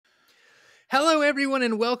Hello, everyone,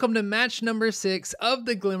 and welcome to match number 6 of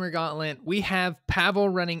the Glimmer Gauntlet. We have Pavel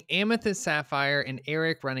running Amethyst Sapphire and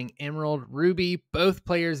Eric running Emerald Ruby, both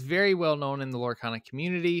players very well known in the Lorcana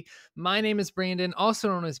community. My name is Brandon, also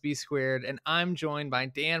known as B Squared, and I'm joined by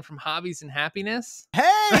Dan from Hobbies and Happiness.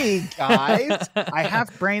 Hey guys, I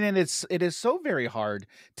have Brandon. It is so very hard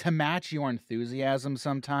to match your enthusiasm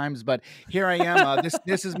sometimes, but here I am.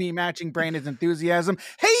 This is me matching Brandon's enthusiasm.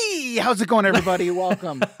 Hey, how's it going, everybody?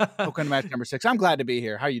 Welcome to match number 6. I'm glad to be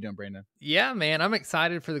here. How are you doing, Brandon? Yeah, man, I'm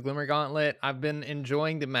excited for the Glimmer Gauntlet. I've been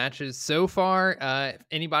enjoying the matches so far. If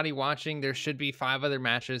anybody watching, there should be 5 other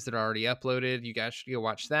matches that are already uploaded. You guys should go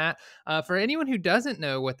watch that. For anyone who doesn't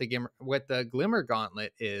know what the Glimmer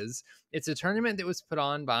Gauntlet is, it's a tournament that was put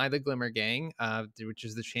on by the Glimmer Gang, which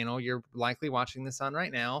is the channel you're likely watching this on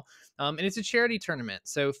right now. And it's a charity tournament.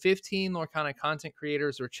 So 15 Lorcana content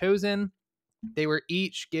creators were chosen. They were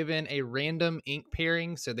each given a random ink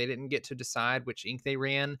pairing, so they didn't get to decide which ink they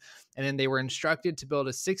ran. And then they were instructed to build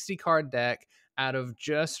a 60 card deck out of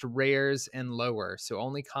just rares and lower. So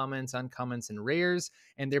only commons, uncommons, and rares.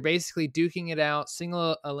 And they're basically duking it out,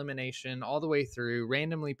 single elimination all the way through,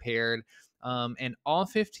 randomly paired. And all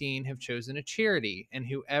 15 have chosen a charity. And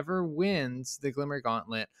whoever wins the Glimmer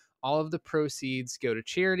Gauntlet, all of the proceeds go to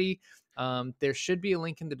charity. There should be a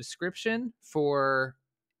link in the description for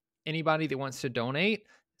anybody that wants to donate.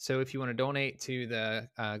 So if you want to donate to the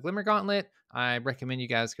Glimmer Gauntlet, I recommend you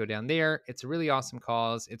guys go down there. It's a really awesome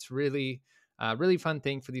cause. It's really fun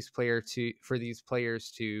thing for these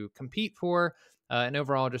players to compete for, and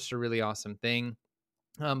overall just a really awesome thing.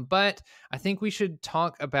 But I think we should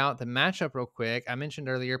talk about the matchup real quick. I mentioned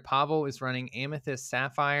earlier, Pavel is running Amethyst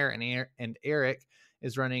Sapphire and Eric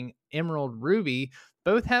is running Emerald Ruby.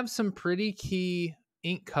 Both have some pretty key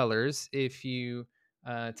ink colors. If you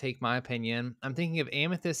take my opinion, I'm thinking of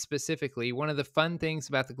Amethyst specifically. One of the fun things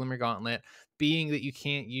about the Glimmer Gauntlet being that you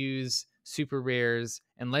can't use super rares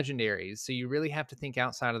and legendaries. So you really have to think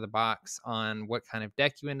outside of the box on what kind of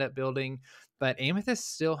deck you end up building. But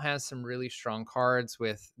Amethyst still has some really strong cards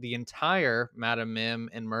with the entire Madame Mim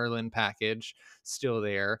and Merlin package still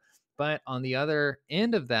there. But on the other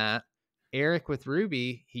end of that, Eric with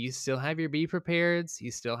Ruby, you still have your Be Prepareds,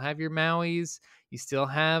 you still have your Mauis, you still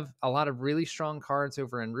have a lot of really strong cards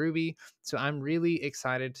over in Ruby. So I'm really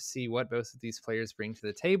excited to see what both of these players bring to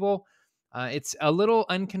the table. It's a little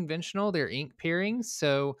unconventional, their ink pairings.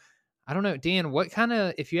 So I don't know, Dan,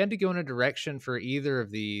 if you had to go in a direction for either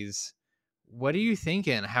of these, what are you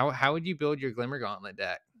thinking? How would you build your Glimmer Gauntlet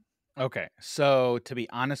deck? Okay, so to be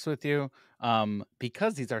honest with you,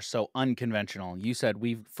 because these are so unconventional, you said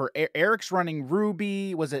Eric's running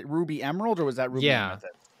Ruby. Was it Ruby Emerald or was that Ruby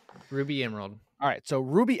Amethyst? Ruby Emerald. All right, so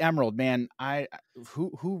Ruby Emerald, man,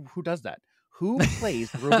 who does that? Who plays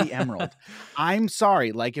Ruby Emerald? I'm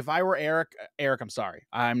sorry. Like if I were Eric, I'm sorry.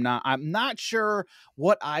 I'm not sure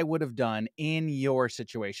what I would have done in your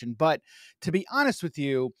situation. But to be honest with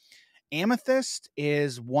you, Amethyst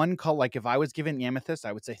is one color. Like if I was given Amethyst,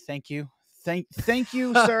 I would say thank you. Thank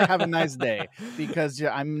you, sir. Have a nice day, because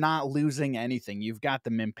I'm not losing anything. You've got the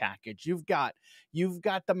Mim package. You've got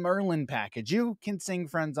the Merlin package. You can sing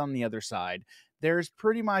Friends on the other side. There's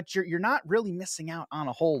pretty much, you're not really missing out on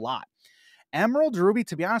a whole lot. Emerald Ruby,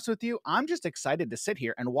 to be honest with you, I'm just excited to sit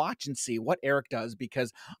here and watch and see what Eric does,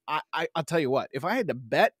 because I'll tell you what, if I had to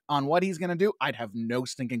bet on what he's going to do, I'd have no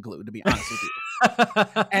stinking clue, to be honest with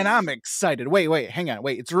you. And I'm excited. Wait, hang on.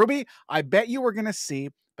 Wait, it's Ruby. I bet you were going to see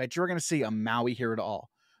a Maui here at all.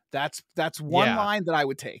 That's one line that I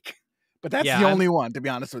would take, but that's the only one, to be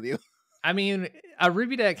honest with you. I mean, a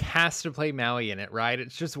Ruby deck has to play Maui in it, right?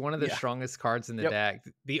 It's just one of the strongest cards in the deck.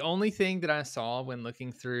 The only thing that I saw when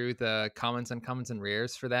looking through the commons, uncommons, and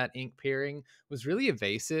rares for that ink pairing was really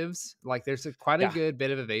evasives. Like there's quite a good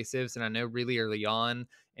bit of evasives, and I know really early on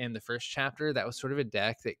in the first chapter, that was sort of a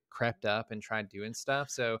deck that crept up and tried doing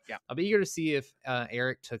stuff. So I'll be eager to see if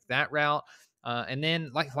Eric took that route. And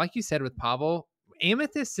then like you said with Pavel,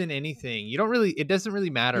 Amethyst in anything, it doesn't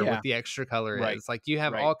really matter what the extra color is. Like you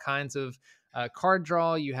have all kinds of card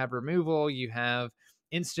draw, you have removal, you have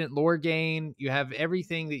instant lore gain, you have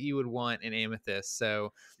everything that you would want in Amethyst.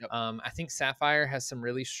 So I think Sapphire has some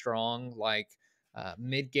really strong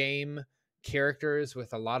mid-game characters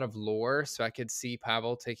with a lot of lore. So I could see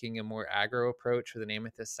Pavel taking a more aggro approach with an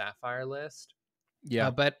Amethyst Sapphire list.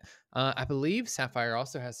 But I believe Sapphire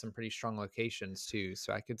also has some pretty strong locations too,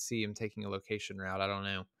 so I could see him taking a location route. I don't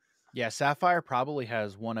know. Yeah, Sapphire probably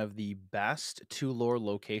has one of the best 2 lore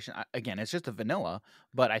location again, it's just a vanilla,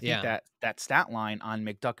 but I think Yeah. that that stat line on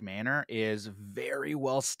McDuck Manor is very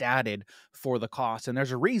well statted for the cost, and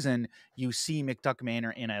there's a reason you see McDuck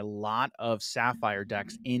Manor in a lot of Sapphire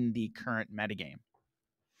decks in the current metagame.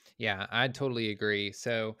 Yeah, I totally agree.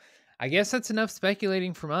 So I guess that's enough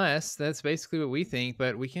speculating from us. That's basically what we think,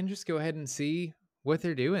 but we can just go ahead and see what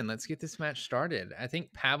they're doing. Let's get this match started. I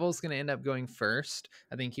think Pavel's going to end up going first.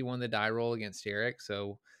 I think he won the die roll against Eric.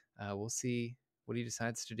 So we'll see what he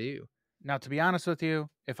decides to do. Now, to be honest with you,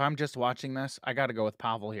 if I'm just watching this, I gotta go with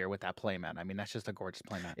Pavel here with that playmat. I mean, that's just a gorgeous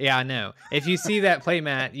playmat. Yeah, I know. If you see that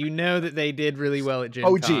playmat, you know that they did really well at Gen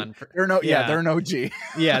OG. Con. They're Yeah. an OG.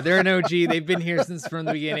 Yeah, they're an OG. They've been here since from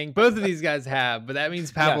the beginning. Both of these guys have, but that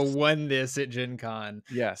means Pavel Yes. won this at Gen Con.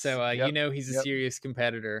 Yes. So Yep. he's a Yep. serious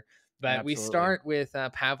competitor. But we Absolutely. start with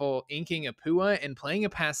Pavel inking a Pua and playing a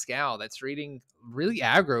Pascal. That's reading really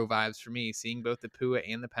aggro vibes for me, seeing both the Pua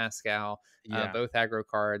and the Pascal, Yeah. both aggro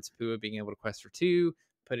cards. Pua being able to quest for 2,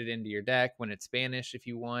 put it into your deck when it's banished if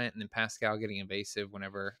you want, and then Pascal getting invasive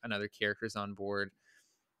whenever another character's on board.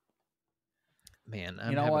 Man, You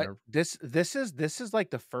I'm know having what? a This is like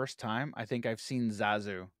the first time I think I've seen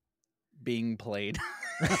Zazu being played.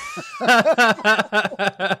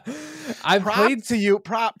 I've played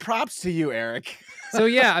Props to you, Eric. so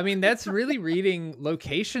yeah, I mean that's really reading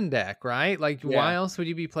location deck, right? Like why Yeah, else would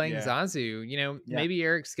you be playing yeah, Zazu? yeah. Maybe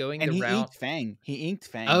Eric's going And the he route. inked Fang. He inked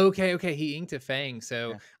Fang. Okay, okay, he inked a Fang. So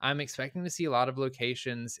Yeah. I'm expecting to see a lot of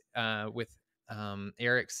locations with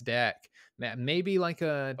Eric's deck. Maybe like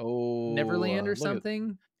a Neverland or Look at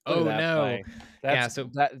something. Oh that no. play. Yeah, That's so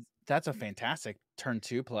that that's a fantastic turn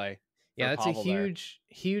 2 play for yeah, that's a Pavel there.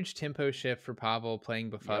 huge tempo shift for Pavel playing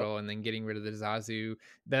Yep. Befuddle and then getting rid of the Zazu.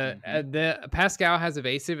 Mhm. The Pascal has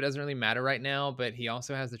evasive. It doesn't really matter right now, but he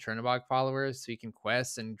also has the Chernobog followers, so he can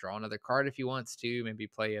quest and draw another card if he wants to. Maybe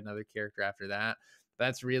play another character after that.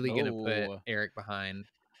 That's really gonna put Oh. Eric behind.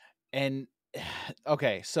 And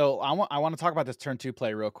okay, so I want to talk about this turn 2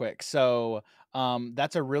 play real quick. So,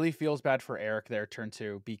 that's a really feels bad for Eric there turn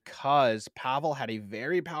 2 because Pavel had a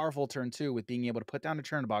very powerful turn 2 with being able to put down a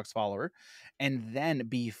turn box follower and then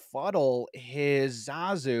befuddle his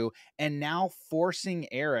Zazu and now forcing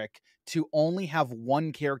Eric to only have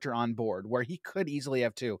one character on board where he could easily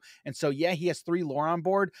have two. And so yeah, he has 3 lore on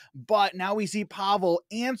board, but now we see Pavel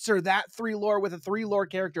answer that 3 lore with a 3 lore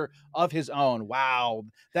character of his own. Wow.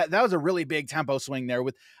 That was a really big tempo swing there.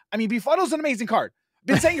 I mean, Befuddle's an amazing card.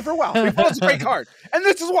 Been saying it for a while. Befuddle's a great card, and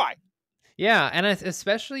this is why. Yeah, and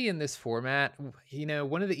especially in this format,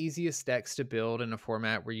 one of the easiest decks to build in a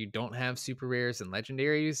format where you don't have super rares and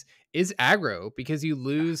legendaries is aggro because you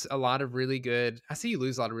lose a lot of really good. I say you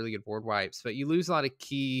lose a lot of really good board wipes, but you lose a lot of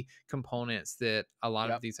key components that a lot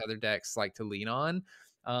of Yep. these other decks like to lean on.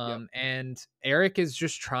 Yep. And Eric is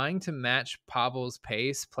just trying to match Pavel's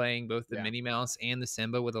pace, playing both the Yeah. Minnie Mouse and the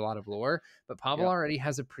Simba with a lot of lore. But Pavel Yep. already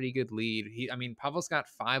has a pretty good lead. Pavel's got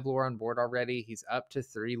 5 lore on board already. He's up to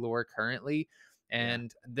 3 lore currently. Yeah.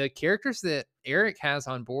 And the characters that Eric has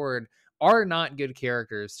on board are not good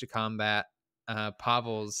characters to combat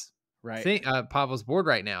Pavel's Right. Pavel's board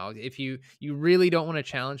right now. If you really don't want to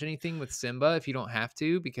challenge anything with Simba, if you don't have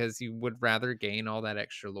to, because you would rather gain all that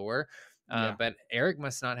extra lore. Yeah. But Eric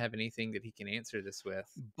must not have anything that he can answer this with.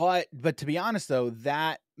 But to be honest though,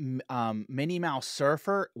 that Minnie Mouse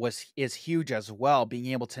Surfer is huge as well,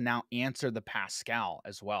 being able to now answer the Pascal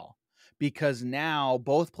as well. Because now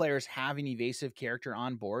both players have an evasive character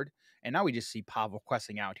on board, and now we just see Pavel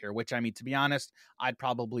questing out here, which I mean, to be honest, I'd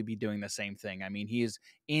probably be doing the same thing. I mean, he is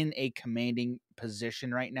in a commanding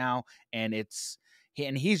position right now, and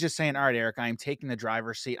he's just saying, all right, Eric, I'm taking the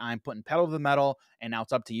driver's seat. I'm putting pedal to the metal, and now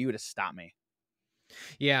it's up to you to stop me.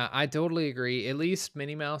 Yeah, I totally agree. At least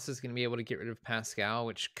Minnie Mouse is going to be able to get rid of Pascal,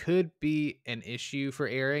 which could be an issue for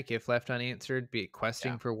Eric if left unanswered, be it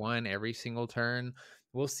questing Yeah. for 1 every single turn.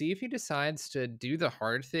 We'll see if he decides to do the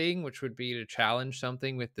hard thing, which would be to challenge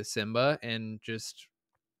something with the Simba and just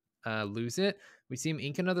lose it. We see him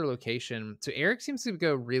ink another location. So Eric seems to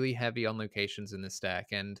go really heavy on locations in this deck.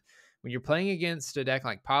 And when you're playing against a deck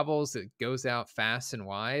like Pavel's that goes out fast and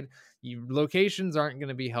wide, locations aren't going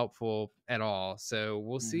to be helpful at all. So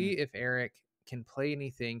we'll Mhm. see if Eric can play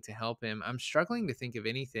anything to help him. I'm struggling to think of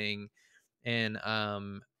anything in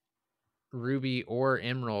Ruby or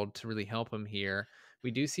Emerald to really help him here. We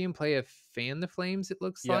do see him play a Fan the Flames, it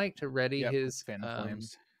looks Yep. like, to ready Yep. his Fan of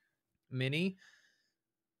Flames. mini.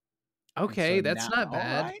 And so Okay, that's now, not all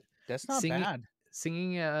bad. right, that's not Singing bad.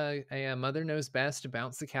 singing a Mother Knows Best to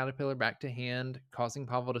bounce the caterpillar back to hand, causing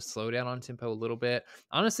Pavel to slow down on tempo a little bit.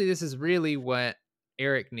 Honestly, this is really what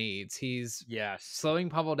Eric needs. He's Yes. slowing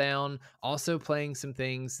Pavel down, also playing some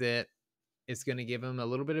things that is going to give him a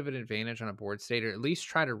little bit of an advantage on a board state, or at least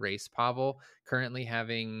try to race Pavel, currently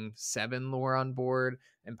having 7 lore on board,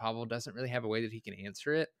 and Pavel doesn't really have a way that he can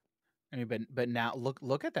answer it. I mean, but now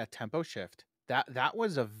look at that tempo shift. That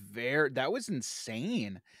was that was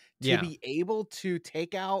insane to Yeah. be able to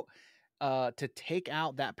take out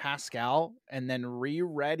that Pascal and then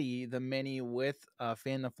re-ready the mini with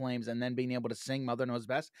Fan the Flames and then being able to sing Mother Knows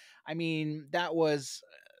Best. I mean, that was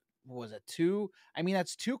what was it, 2? I mean,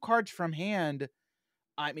 that's 2 cards from hand.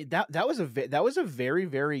 I mean, that was that was a very,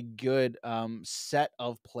 very good set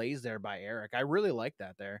of plays there by Eric. I really like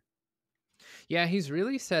that there. Yeah, he's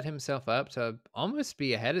really set himself up to almost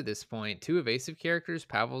be ahead at this point. 2 evasive characters,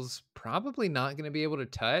 Pavel's probably not going to be able to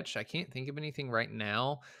touch. I can't think of anything right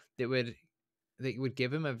now that would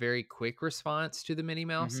give him a very quick response to the Minnie Mhm.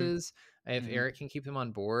 Mouses if Mhm. Eric can keep them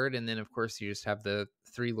on board. And then, of course, you just have the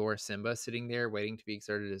 3 lore Simba sitting there waiting to be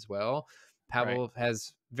exerted as well. Right. Pavel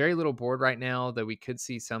has very little board right now, though we could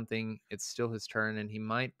see something. It's still his turn, and he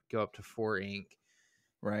might go up to 4 ink.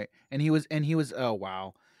 Right. And he was oh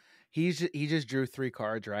wow. He just drew 3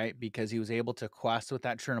 cards, right? Because he was able to quest with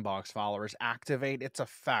that Chernobog's followers, activate its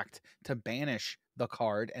effect to banish the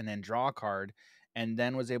card and then draw a card, and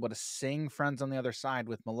then was able to sing Friends on the Other Side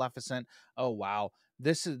with Maleficent. Oh wow.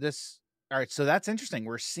 This all right, so that's interesting.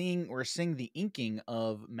 We're seeing the inking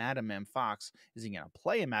of Madame M. Fox. Is he gonna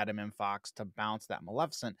play a Madame M. Fox to bounce that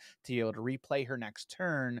Maleficent to be able to replay her next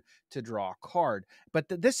turn to draw a card? But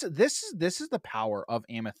this is the power of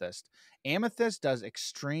Amethyst. Amethyst does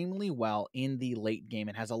extremely well in the late game.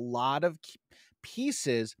 It has a lot of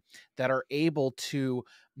pieces that are able to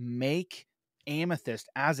make Amethyst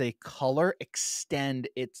as a color extend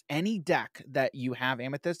its any deck that you have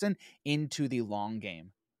Amethyst in into the long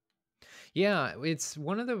game. Yeah, it's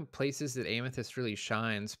one of the places that Amethyst really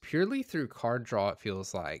shines purely through card draw, it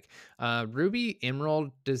feels like. Ruby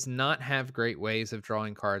Emerald does not have great ways of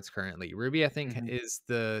drawing cards currently. Ruby, I think, Mhm. is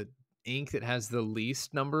the ink that has the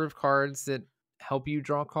least number of cards that help you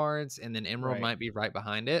draw cards, and then Emerald Right. might be right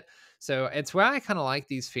behind it. So it's why I kind of like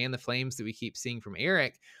these Fan the Flames that we keep seeing from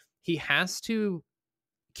Eric. He has to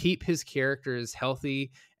keep his characters healthy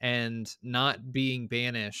and not being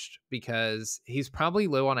banished because he's probably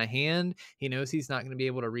low on a hand. He knows he's not going to be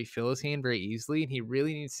able to refill his hand very easily, and he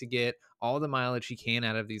really needs to get all the mileage he can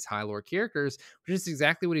out of these high lore characters, which is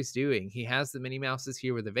exactly what he's doing. He has the Minnie Mouses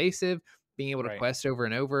here with evasive, being able to Right. quest over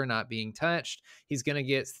and over, not being touched. He's going to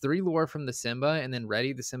get 3 lore from the Simba and then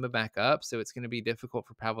ready the Simba back up. So it's going to be difficult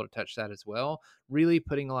for Pavel to touch that as well. Really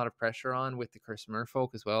putting a lot of pressure on with the Curse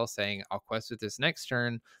Merfolk as well, saying, I'll quest with this next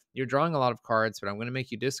turn. You're drawing a lot of cards, but I'm going to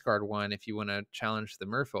make you discard one if you want to challenge the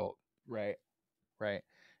Merfolk. Right. Right.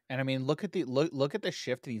 And I mean, look at the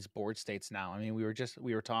shift in these board states now. I mean, we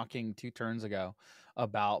were talking 2 turns ago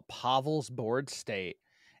about Pavel's board state,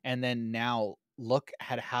 and then now look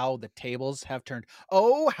at how the tables have turned.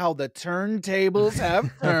 Oh, how the turntables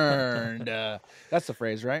have turned. That's the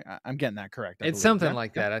phrase, right? I'm getting that correct, I It's believe. something Yeah.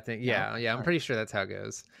 like Yeah. that, I think. Yeah. Yeah, Okay. yeah, All I'm right. pretty sure that's how it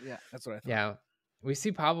goes. Yeah, that's what I thought. Yeah. We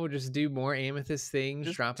see Pavel just do more Amethyst things,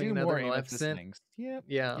 Just dropping 2 another more amethyst Maleficent. things. Yep.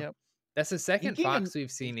 Yeah. Yep. That's the second Inking and Fox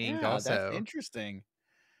we've seen inked yeah, that's also. interesting.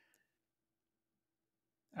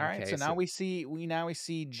 All right, so Okay, now so we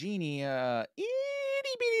see Genie, itty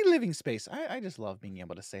bitty living space. I just love being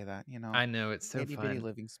able to say that, I know it's so itty bitty fun.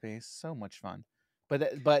 living space, so much fun.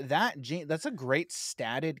 That's a great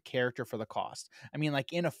statted character for the cost. I mean,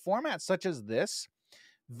 like in a format such as this,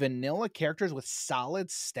 vanilla characters with solid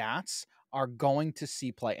stats are going to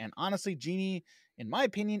see play, and honestly, Genie, in my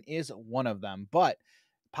opinion, is one of them. But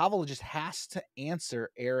Pavel just has to answer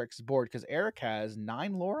Eric's board because Eric has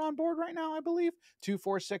 9 lore on board right now, I believe. 2,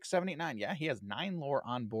 4, 6, 7, 8, 9. Yeah, he has 9 lore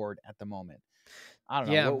on board at the moment. I don't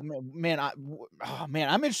know. Yeah, Well, man, oh man,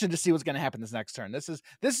 I'm interested to see what's going to happen this next turn. This is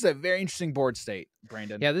a very interesting board state,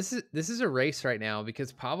 Brandon. yeah, this is a race right now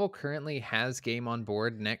because Pavel currently has game on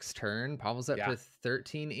board next turn. Pavel's up Yeah. to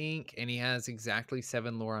 13 ink and he has exactly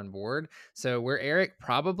 7 lore on board. So where Eric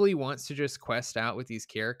probably wants to just quest out with these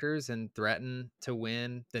characters and threaten to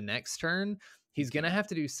win the next turn, He he's gonna can't. have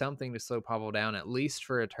to do something to slow Pavel down at least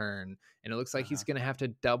for a turn. And it looks like he's Uh-huh. gonna have to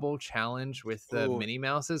double challenge with the Oh, Minnie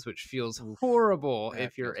Mouses, which feels oof, horrible that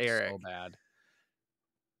if you're feels so Eric. bad.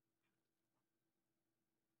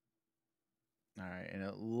 All right, and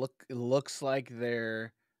it looks like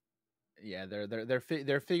they're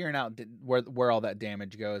figuring out where all that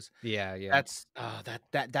damage goes. Yeah, yeah. That's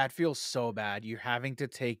that feels so bad. You're having to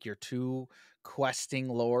take your 2 questing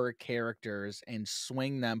lore characters and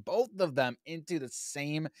swing them, both of them, into the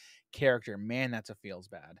same character. Man, that's a feels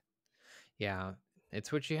bad. Yeah.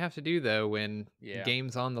 It's what you have to do though when Yeah.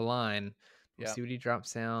 game's on the line. We'll Yep. see what he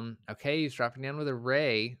drops down. Okay, he's dropping down with a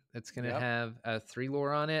ray. That's gonna Yep. have a 3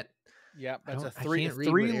 lore on it. Yep. I That's a don't. I three can't read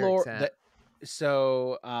what three Eric's lore at. that.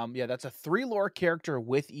 So yeah, that's a 3 lore character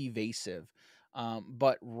with evasive.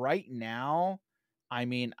 But right now, I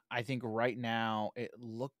mean, I think right now it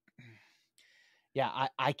look. Yeah,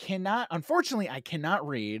 I cannot. Unfortunately, I cannot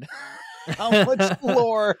read how much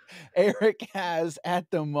lore Eric has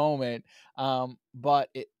at the moment. But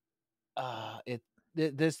it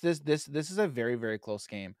this is a very very close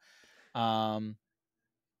game. Um,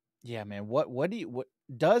 yeah, man. What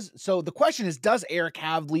does so the question is, does Eric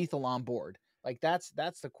have lethal on board? Like that's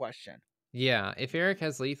the question. Yeah, if Eric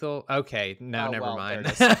has lethal, okay, no, Oh never well, there mind.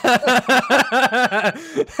 it is.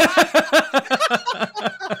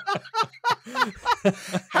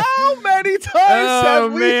 How many times Oh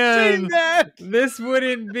have we seen man, that? this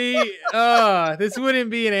wouldn't be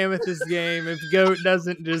an Amethyst game if Goat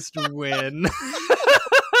doesn't just win.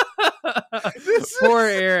 This Poor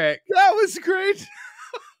is Eric. that was great.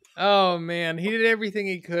 Oh man, he did everything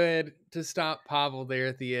he could to stop Pavel there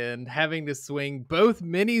at the end, having to swing both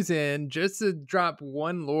minis in just to drop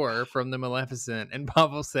one lore from the Maleficent. And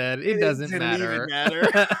Pavel said, "It It doesn't didn't even matter.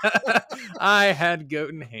 matter. I had Goat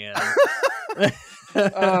in hand."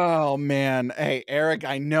 Oh man. Hey, Eric,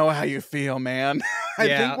 I know how you feel, man. I think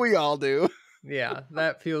Yeah, we all do. yeah,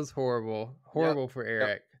 that feels horrible. Yep. Horrible for Yep.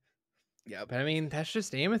 Eric. Yep. But I mean, that's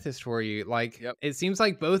just Amethyst for you. Like, Yep. it seems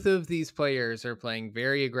like both of these players are playing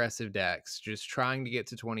very aggressive decks, just trying to get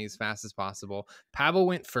to 20 as fast as possible. Pavel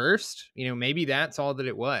went first. You know, maybe that's all that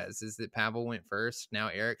it was, is that Pavel went first. Now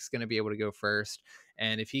Eric's going to be able to go first.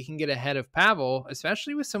 And if he can get ahead of Pavel,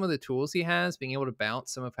 especially with some of the tools he has, being able to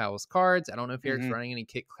bounce some of Pavel's cards. I don't know if Eric's Mhm. running any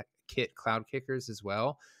kit cloud kickers as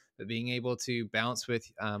well. But being able to bounce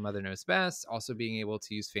with Mother Knows Best, also being able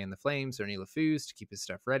to use Fan the Flames or Neela Foos to keep his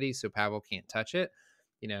stuff ready so Pavel can't touch it.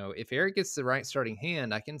 You know, if Eric gets the right starting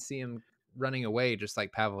hand, I can see him running away just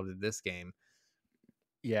like Pavel did this game.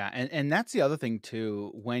 Yeah, and that's the other thing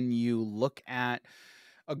too, when you look at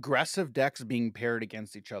aggressive decks being paired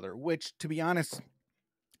against each other, which to be honest,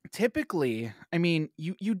 typically, I mean,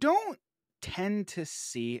 you don't tend to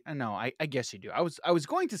see no, I guess you do. I was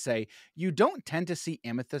going to say you don't tend to see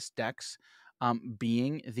Amethyst decks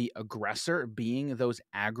being the aggressor, being those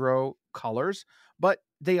aggro colors, but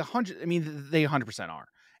they 100% are.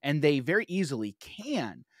 And they very easily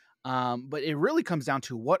can. But it really comes down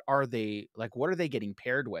to what are they like, what are they getting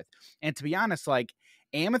paired with? And to be honest, like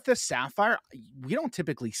Amethyst Sapphire, we don't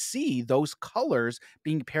typically see those colors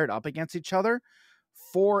being paired up against each other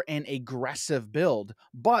for an aggressive build.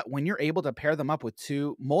 But when you're able to pair them up with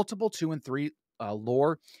multiple 2 and 3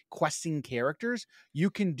 lore questing characters, you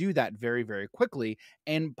can do that very, very quickly.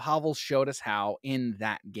 And Pavel showed us how in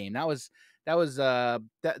that game. That was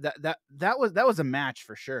a match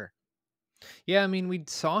for sure. Yeah, I mean, we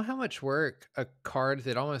saw how much work a card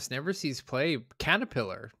that almost never sees play,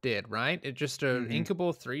 Caterpillar, did, right? It just a Hmm.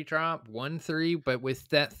 inkable 3-drop, 1/3, but with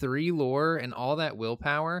that 3 lore and all that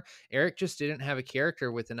willpower, Eric just didn't have a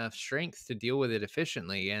character with enough strength to deal with it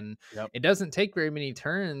efficiently. And Yep. it doesn't take very many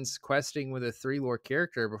turns questing with a 3 lore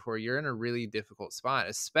character before you're in a really difficult spot,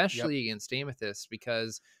 Yep. especially against Amethyst,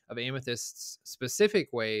 because of Amethyst's specific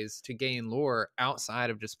ways to gain lore outside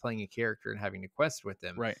of just playing a character and having to quest with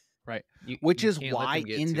them. Right. Right. You Which you is can't let them why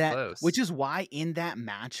get too which close. is why in that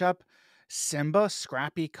matchup, Simba,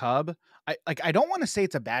 Scrappy Cub, I don't want to say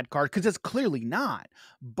it's a bad card because it's clearly not.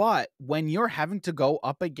 But when you're having to go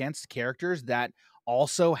up against characters that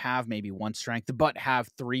also have maybe 1 strength but have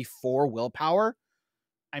 3, 4 willpower,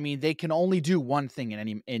 I mean, they can only do one thing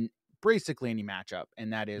in basically any matchup,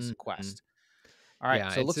 and that is Mhm. quest. All right, Yeah,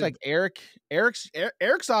 so it it's looks a like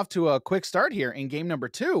Eric's off to a quick start here in game number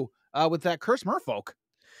 2 with that Curse Merfolk.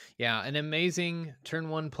 yeah, an amazing turn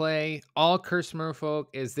 1 play. All Curse Merfolk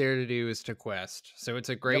is there to do is to quest. So it's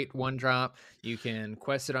a Yep. great 1-drop. You can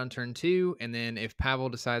quest it on turn 2, and then if Pavel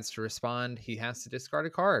decides to respond, he has to discard a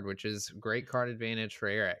card, which is great card advantage for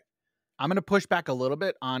Eric. I'm going to push back a little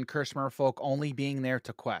bit on Curse Merfolk only being there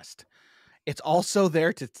to quest. It's also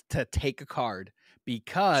there to take a card Sure.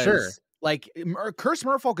 because like Curse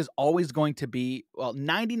Merfolk is always going to be, well,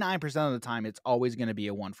 99% of the time it's always going to be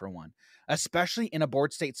a 1-for-1, especially in a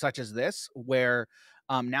board state such as this where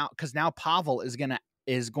now Pavel is going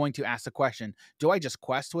to ask the question, do I just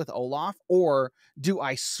quest with Olaf or do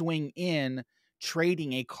I swing in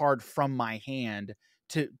trading a card from my hand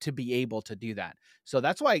to be able to do that? So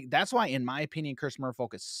that's why in my opinion Curse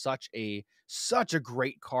Merfolk is such a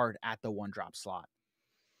great card at the 1-drop slot.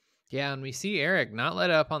 Yeah, and we see Eric not let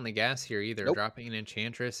up on the gas here either, Nope. dropping an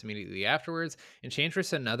Enchantress immediately afterwards.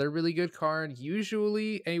 Enchantress, another really good card,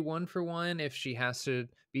 usually a 1-for-1 if she has to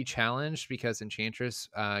be challenged, because Enchantress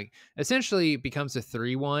essentially becomes a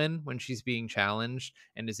 3-1 when she's being challenged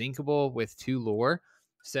and is inkable with 2 lore.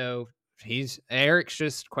 So Eric's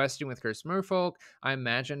just questing with Curse Merfolk. I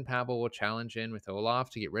imagine Pavel will challenge in with Olaf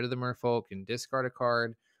to get rid of the Merfolk and discard a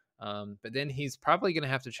card. But then he's probably going to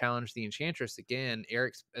have to challenge the Enchantress again.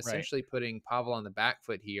 Eric's Right. essentially putting Pavel on the back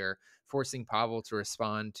foot here, forcing Pavel to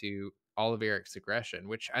respond to all of Eric's aggression,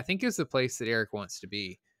 which I think is the place that Eric wants to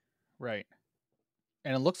be. Right.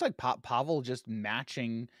 And it looks like Pavel just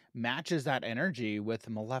matches that energy with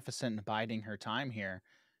Maleficent biding her time here.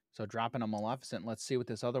 So dropping a Maleficent. Let's see what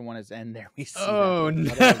this other one is. And there we see that Oh,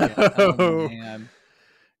 befuddle again. Oh no. man.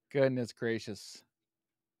 Goodness gracious.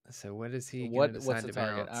 So what is he going to What's decide the to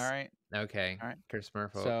target? All bounce? right. Okay. All right. Curse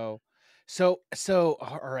Merfolk. So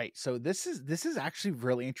all right. So this is actually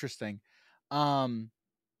really interesting. Um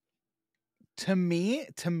to me,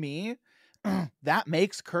 that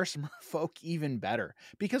makes Curse Merfolk even better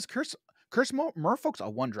because Merfolk's a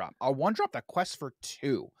one drop, that quests for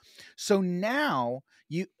 2. So now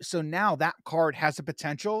that card has the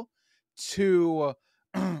potential to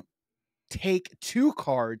take 2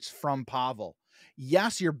 cards from Pavel.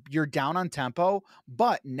 Yes, you're down on tempo,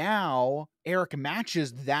 but now Eric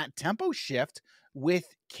matches that tempo shift with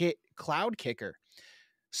Cloud Kicker.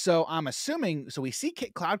 So I'm assuming, so we see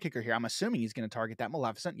Cloud Kicker here. I'm assuming he's going to target that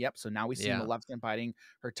Maleficent. Yep. So now we see Yeah. Maleficent biding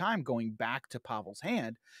her time, going back to Pavel's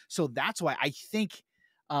hand. So that's why I think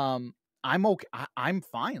I'm okay. I'm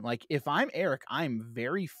fine. Like if I'm Eric, I'm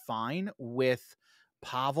very fine with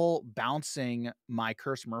Pavel bouncing my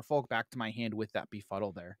Curse Merfolk back to my hand with that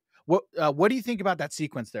befuddle there. What do you think about that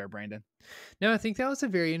sequence there, Brandon? No, I think that was a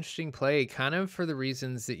very interesting play, kind of for the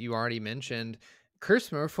reasons that you already mentioned.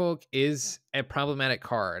 Curse Merfolk is a problematic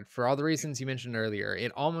card for all the reasons you mentioned earlier.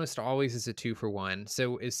 It almost always is a 2-for-1.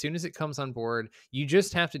 So as soon as it comes on board, you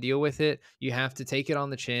just have to deal with it. You have to take it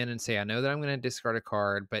on the chin and say, I know that I'm going to discard a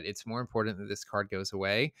card, but it's more important that this card goes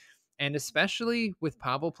away. And especially with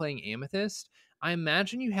Pavel playing Amethyst, I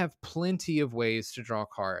imagine you have plenty of ways to draw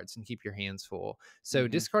cards and keep your hands full. So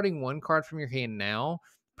Mm-hmm. discarding one card from your hand now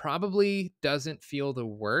probably doesn't feel the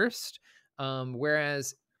worst.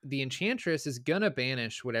 Whereas the Enchantress is gonna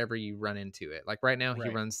banish whatever you run into it. Like right now, he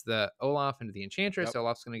Right. runs the Olaf into the Enchantress. Yep.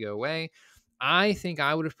 Olaf's gonna go away. I think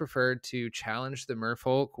I would have preferred to challenge the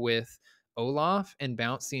Merfolk with Olaf and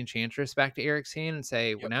bounce the Enchantress back to Eric's hand and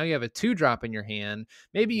say, well, Yep. now you have a 2-drop in your hand.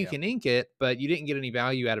 Maybe you Yep. can ink it, but you didn't get any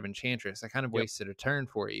value out of Enchantress. I kind of Yep. wasted a turn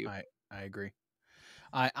for you. I agree.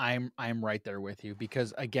 I'm right there with you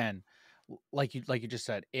because again, like you just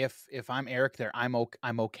said, if I'm Eric there, I'm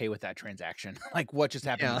okay with that transaction. Like what just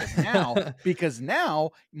happened Yeah. because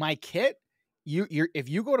now my kit, you're if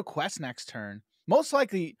you go to quest next turn, most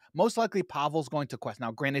likely Pavel's going to quest.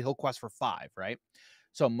 Now, granted, he'll quest for 5, right?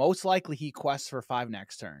 So most likely he quests for 5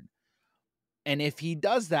 next turn. And if he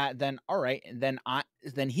does that, then all right, then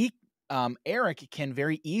he Eric can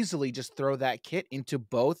very easily just throw that kit into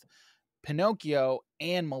both Pinocchio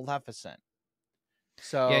and Maleficent. Yeah,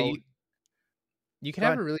 So you could go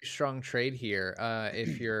have ahead. a really strong trade here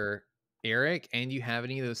if you're Eric and you have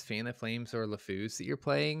any of those Fan of Flames or LeFous that you're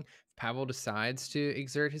playing. If Pavel decides to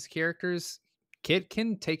exert his characters, Kit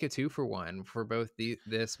can take a 2-for-1 for both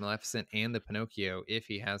this Maleficent and the Pinocchio if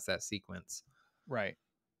he has that sequence. Right.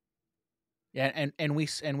 Yeah, and we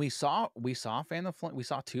saw we saw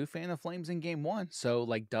 2 Fan of Flames in game 1. So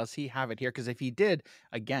like does he have it here? Because if he did,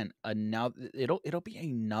 again, another it'll be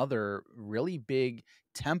another really big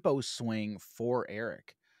tempo swing for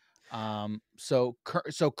Eric. So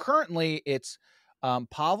currently it's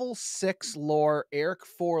Pavel 6 lore, Eric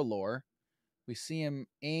 4 lore. We see him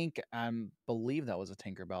ink. I believe that was a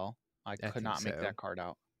Tinkerbell. I I could think not make so. that card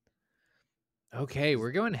out. Okay, Is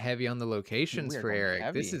we're going heavy on the We locations are for going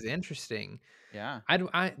Eric. This heavy. is interesting. Yeah.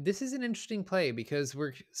 This is an interesting play because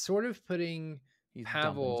we're sort of putting He's dumping his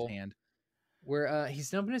Pavel hand. where he's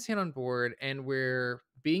dumping his hand on board and we're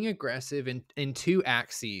being aggressive in 2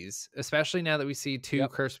 axes, especially now that we see 2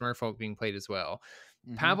 Yep. Curse Merfolk being played as well.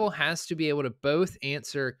 Mhm. Pavel has to be able to both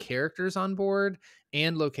answer characters on board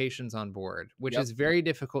and locations on board, which Yep. is very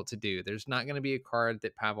difficult to do. There's not going to be a card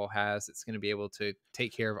that Pavel has that's going to be able to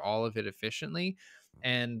take care of all of it efficiently.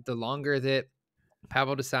 And the longer that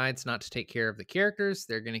Pavel decides not to take care of the characters,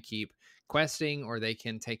 they're going to keep questing or they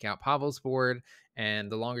can take out Pavel's board.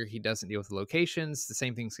 And the longer he doesn't deal with the locations, the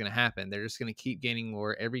same thing's going to happen. They're just going to keep gaining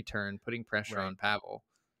lore every turn, putting pressure Right. on Pavel.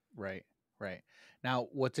 Right. Right. Now,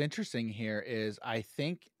 what's interesting here is I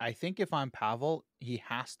think if I'm Pavel, he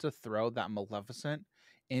has to throw that Maleficent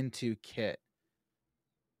into Kit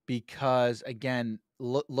because, again,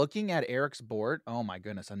 looking at Eric's board, oh my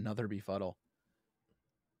goodness, another befuddle.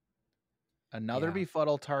 Another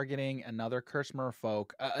befuddle targeting another Curse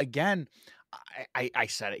Merfolk. Again, I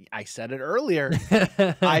said it. I said it earlier.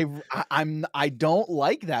 I don't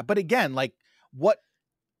like that. But again, like what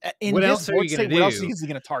in What this else are you board gonna state? What else do? is he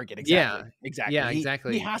going to target? Yeah, Exactly. yeah, He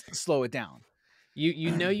exactly. has to slow it down.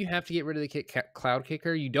 You know you have to get rid of the Cloud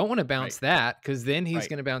Kicker. You don't want to bounce Right. that because then he's Right.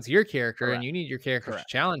 going to bounce your character, and Correct. you need your character to Correct.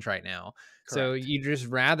 challenge right now. So Correct. you just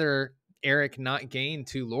rather Eric not gain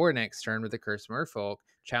 2 lore next turn with the Curse Merfolk,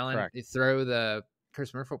 challenge, Correct. throw the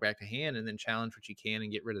Curse Merfolk back to hand, and then challenge what you can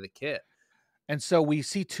and get rid of the kit. And so we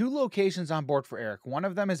see 2 locations on board for Eric. One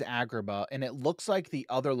of them is Agrabah, and it looks like the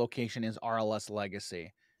other location is RLS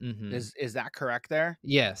Legacy. Mm-hmm. Is that correct there?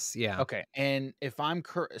 Yes. Yeah. Okay. And if I'm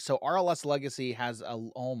so RLS Legacy has a,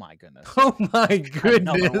 oh my goodness. Oh my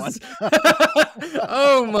goodness.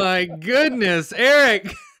 Oh my goodness,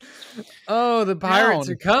 Eric. Oh, the pirates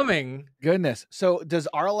are coming. Goodness. So does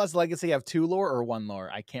RLS Legacy have 2 lore or 1 lore?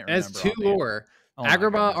 I can't remember. As 2 lore. Oh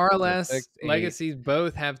Agrabah, RLS, 6, Legacies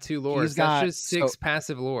both have 2 lore. So that's just 6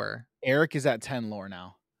 passive lore. Eric is at 10 lore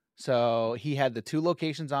now. So he had the 2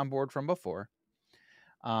 locations on board from before.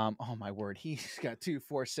 Oh my word, he's got 2,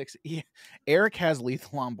 4, 6. Eric has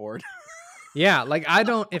lethal on board. Yeah, like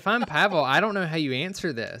if I'm Pavel, I don't know how you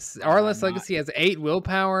answer this. RLS Legacy has 8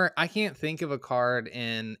 willpower. I can't think of a card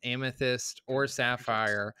in Amethyst or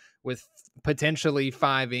Sapphire with potentially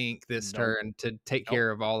 5 ink this turn to take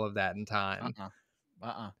care of all of that in time.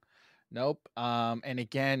 Nope. And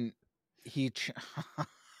again, he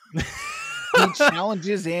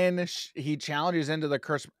challenges into the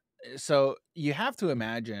curse. So you have to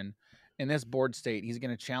imagine in this board state, he's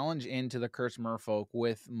going to challenge into the Curse Merfolk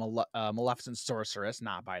with Maleficent Sorceress,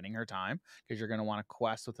 not biding her time, because you're going to want to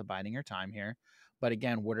quest with the biding her time here. But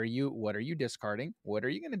again, what are you discarding? What are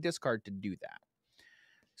you going to discard to do that?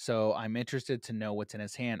 So I'm interested to know what's in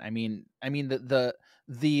his hand. I mean,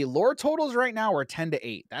 the lore totals right now are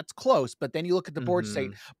 10-8. That's close, but then you look at the board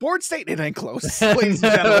state. Board state, it ain't close. Ladies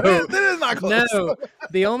and gentlemen, it is not close. No,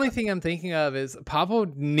 the only thing I'm thinking of is Pavel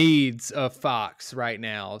needs a fox right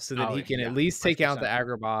now so that he can at least take out the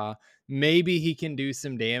Agrabah. Maybe he can do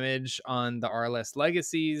some damage on the RLS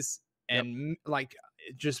Legacies and like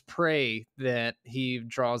just pray that he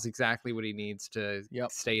draws exactly what he needs to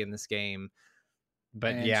stay in this game.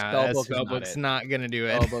 But and yeah, Spellbook's not gonna do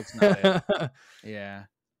it. Spellbook's not it. Yeah,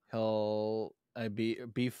 he'll be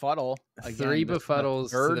befuddle again. 3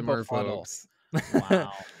 befuddles to the merfolks.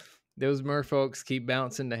 Wow, those merfolks keep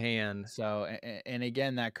bouncing to hand. So, and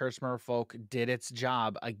again, that Curse Merfolk did its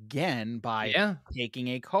job again by taking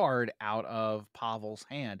a card out of Pavel's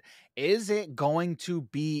hand. Is it going to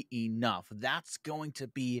be enough? That's going to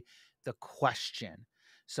be the question.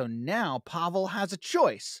 So now Pavel has a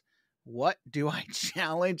choice. What do I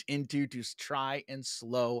challenge into to try and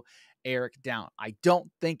slow Eric down? I don't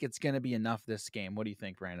think it's going to be enough this game. What do you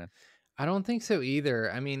think, Brandon? I don't think so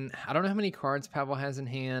either. I mean, I don't know how many cards Pavel has in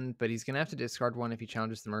hand, but he's going to have to discard one if he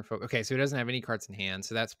challenges the merfolk. Okay, so he doesn't have any cards in hand,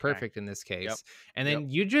 so that's perfect in this case. And then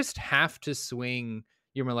you just have to swing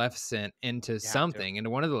your Maleficent into something, into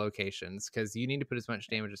one of the locations, because you need to put as much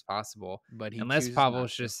damage as possible. But unless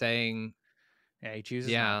Pavel's just saying... Yeah, he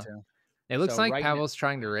chooses not to. It looks like Pavel's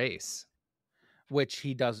trying to race. Which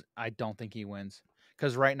he does. I don't think he wins.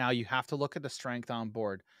 Because right now you have to look at the strength on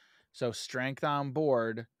board. So strength on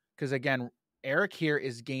board... Because again, Eric here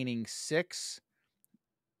is gaining 6.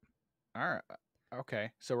 All right.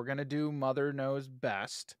 Okay. So we're going to do Mother Knows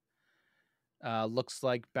Best. Looks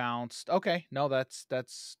like bounced. Okay. No, that's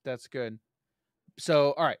good.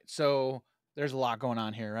 So, all right. So there's a lot going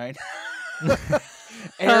on here, right?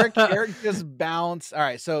 Eric just bounced. All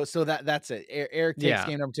right. So that's it. Eric takes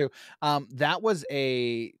game number 2. That was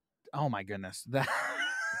oh my goodness.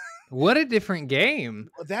 What a different game.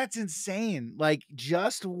 That's insane. Like,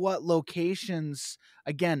 just what locations,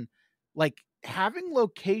 again, like having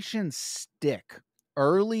locations stick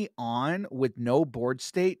early on with no board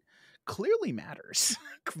state clearly matters.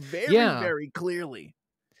 Very clearly.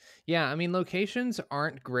 Yeah, I mean, locations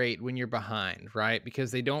aren't great when you're behind, right? Because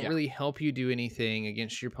they don't really help you do anything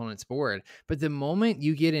against your opponent's board. But the moment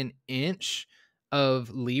you get an inch of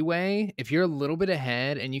leeway, if you're a little bit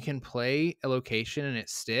ahead and you can play a location and it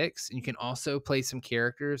sticks, and you can also play some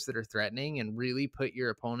characters that are threatening and really put your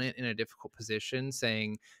opponent in a difficult position,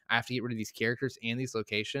 saying, I have to get rid of these characters and these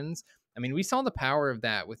locations. I mean, we saw the power of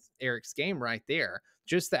that with Eric's game right there.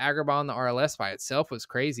 Just the Agrabah and the RLS by itself was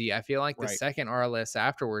crazy. I feel like the second RLS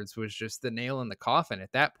afterwards was just the nail in the coffin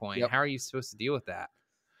at that point. How are you supposed to deal with that?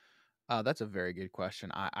 That's a very good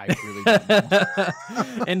question. I really don't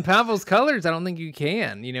know. In Pavel's colors, I don't think you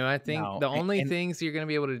can. I think No, the only and things you're going to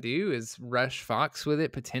be able to do is rush Fox with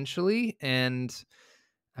it potentially. And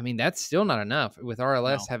I mean, that's still not enough with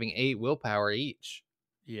RLS no. having 8 willpower each.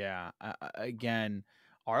 Yeah, again,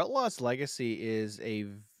 our Lost Legacy is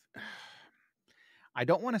I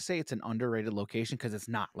don't wanna say it's an underrated location because it's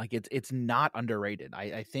not. Like, it's not underrated.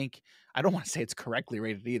 I think I don't wanna say it's correctly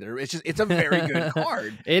rated either. It's just it's a very good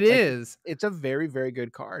card. It Like, is. it's a very, very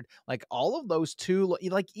good card. Like, all of those 2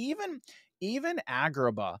 like, even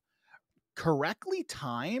Agrabah correctly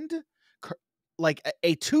timed, cor like,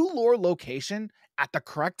 a 2 lore location at the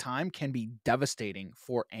correct time can be devastating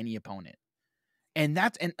for any opponent. And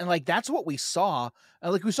like, that's what we saw,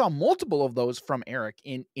 like, we saw multiple of those from Eric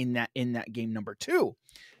in that game number 2.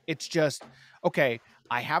 It's just, "Okay,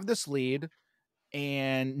 I have this lead,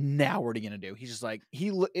 and now what are you gonna do?" He's just like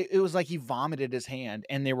it was like he vomited his hand,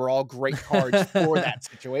 and they were all great cards for that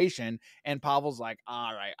situation, and Pavel's like,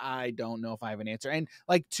 "Alright, I don't know if I have an answer." And,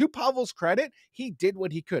 like, to Pavel's credit, he did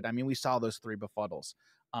what he could. I mean, we saw those 3 befuddles.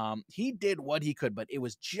 He did what he could, but it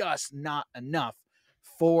was just not enough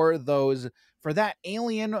for that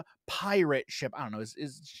alien pirate ship. I don't know, is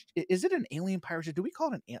it an alien pirate ship? Do we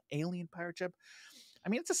call it an alien pirate ship? I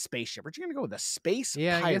mean, it's a spaceship. We're just gonna go with a space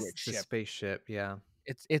Yeah, I guess pirate it's a ship. spaceship. Yeah.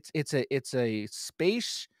 It's a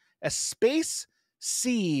space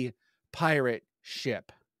sea pirate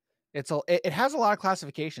ship. It has a lot of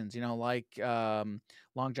classifications, like,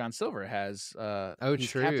 Long John Silver has, Oh,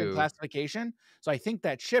 he's captain true. classification, so I think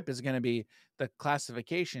that ship is gonna be the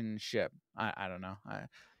classification ship. I don't know. It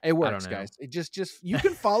I don't works, know. guys. It just you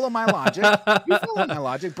can follow my logic. You follow my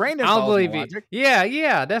logic. Brandon I'll follows my believe you. logic. Yeah,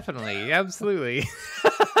 yeah, definitely. Absolutely.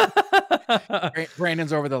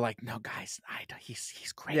 Brandon's over there like, "No, guys, he's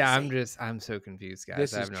Yeah, crazy." I'm so confused, guys.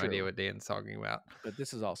 This I is have no idea true, what Dan's talking about. but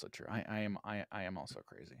this is also true. I am also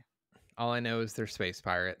crazy. All I know is they're space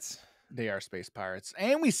pirates. They are space pirates.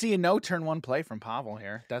 And we see a no turn 1 play from Pavel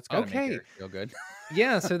here. That's gotta make Okay. Eric feel good.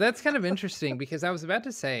 Yeah, so that's kind of interesting because I was about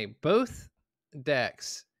to say both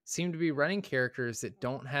decks seem to be running characters that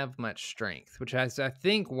don't have much strength, which is, I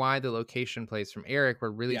think, why the location plays from Eric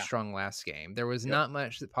were really Yeah. strong last game. There was Yep. not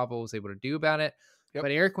much that Pavel was able to do about it, Yep.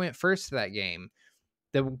 but Eric went first to that game.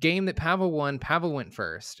 The game that Pavel won, Pavel went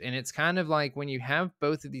first. And it's kind of like when you have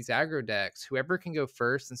both of these aggro decks, whoever can go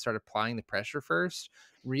first and start applying the pressure first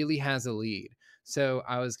really has a lead. So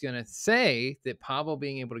I was going to say that Pavel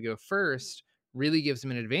being able to go first really gives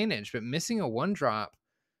him an advantage, but missing a 1-drop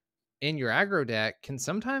in your aggro deck can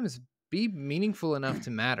sometimes be meaningful enough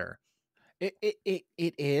to matter. It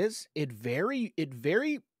is. It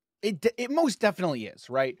most definitely is,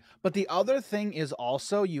 right? But the other thing is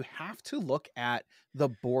also you have to look at the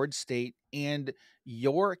board state and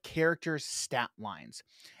your character's stat lines.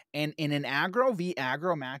 And in an aggro v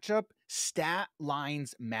aggro matchup, stat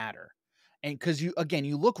lines matter. And because you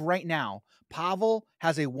look right now, Pavel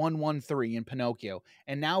has a 1-1-3 in Pinocchio,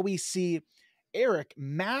 and now we see Eric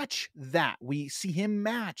match that. We see him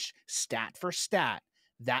match stat for stat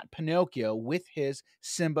that Pinocchio with his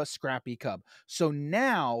Simba Scrappy Cub. So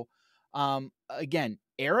now, again,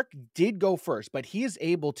 Eric did go first, but he is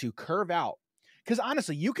able to curve out. Because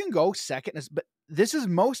honestly, you can go second, but this is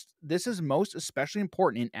most especially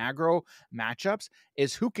important in aggro matchups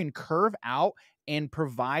is who can curve out and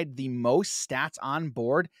provide the most stats on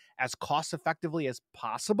board as cost effectively as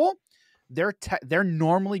possible. They're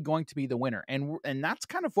normally going to be the winner, and that's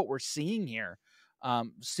kind of what we're seeing here.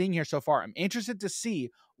 So far. I'm interested to see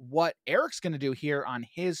what Eric's going to do here on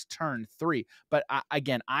his turn 3. But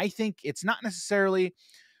again, I think it's not necessarily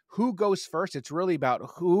who goes first. It's really about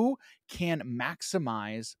who can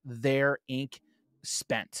maximize their ink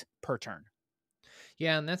spent per turn.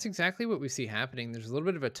 Yeah, and that's exactly what we see happening. There's a little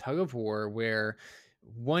bit of a tug of war where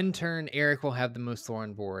one turn Eric will have the most lore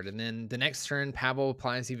on board, and then the next turn Pavel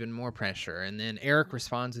applies even more pressure, and then Eric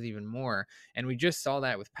responds with even more. And we just saw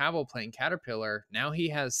that with Pavel playing Caterpillar. Now he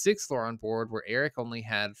has 6 lore on board where Eric only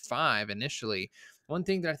had 5 initially. One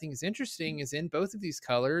thing that I think is interesting is in both of these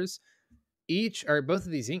colors, both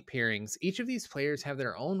of these ink pairings, each of these players have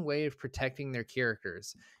their own way of protecting their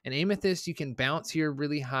characters. In Amethyst, you can bounce your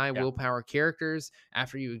really high willpower characters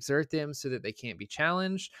after you exert them so that they can't be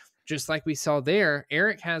challenged. Just like we saw there,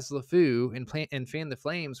 Eric has LeFou and Fan the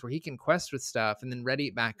Flames where he can quest with stuff and then ready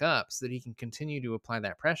it back up so that he can continue to apply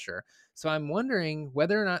that pressure. So I'm wondering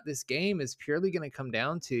whether or not this game is purely going to come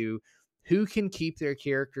down to who can keep their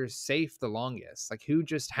characters safe the longest, like who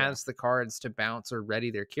just has the cards to bounce or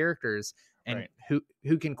ready their characters, and Right.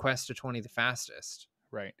 who can quest to 20 the fastest.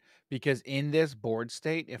 Right. Because in this board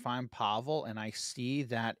state, if I'm Pavel and I see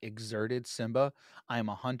that exerted Simba, I'm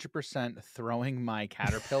 100% throwing my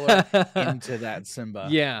caterpillar into that Simba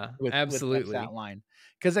Yeah, with that stat absolutely. line.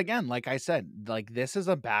 Because again, like I said, like this is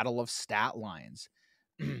a battle of stat lines.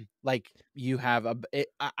 Like you have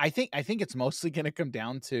I think it's mostly going to come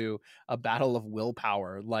down to a battle of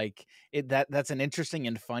willpower. Like that's an interesting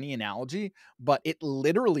and funny analogy, but it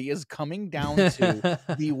literally is coming down to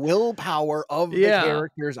the willpower of the Yeah.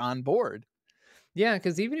 characters on board. Yeah,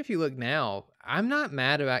 because even if you look now, I'm not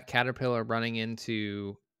mad about Caterpillar running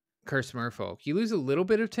into Curse Merfolk. You lose a little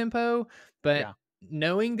bit of tempo, but Yeah.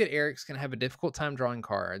 knowing that Eric's going to have a difficult time drawing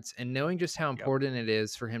cards and knowing just how Yep. important it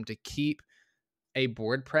is for him to keep a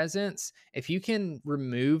board presence, if you can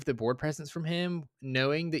remove the board presence from him,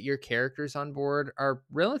 knowing that your characters on board are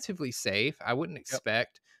relatively safe, I wouldn't Yep.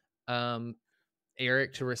 expect um,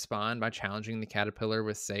 Eric to respond by challenging the Caterpillar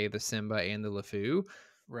with, say, the Simba and the LeFou.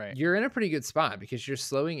 Right. You're in a pretty good spot because you're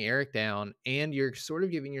slowing Eric down and you're sort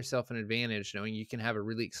of giving yourself an advantage knowing you can have a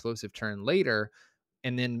really explosive turn later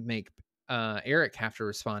and then make Eric have to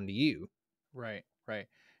respond to you. Right. Right.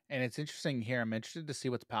 And it's interesting here. I'm interested to see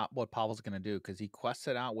what Pavel's going to do because he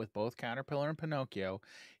quested out with both Caterpillar and Pinocchio.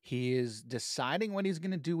 He is deciding what he's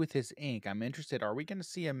going to do with his ink. I'm interested. Are we going to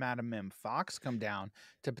see a Madame Mim Fox come down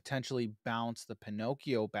to potentially bounce the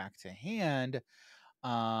Pinocchio back to hand?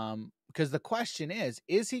 Because the question is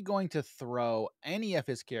he going to throw any of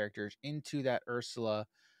his characters into that Ursula,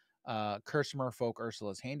 Curse Merfolk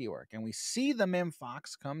Ursula's handiwork? And we see the Mim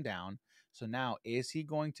Fox come down. So now, is he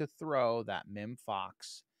going to throw that Mim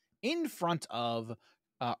Fox in front of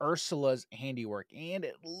Ursula's handiwork? And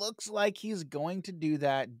it looks like he's going to do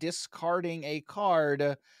that, discarding a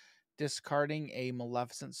card, discarding a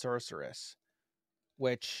Maleficent Sorceress,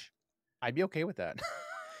 which I'd be okay with that.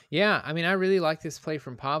 Yeah, I mean, I really like this play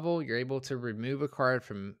from Pavel. You're able to remove a card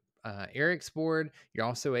from Eric's board. You're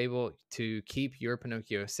also able to keep your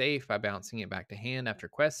Pinocchio safe by bouncing it back to hand after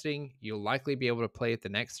questing. You'll likely be able to play it the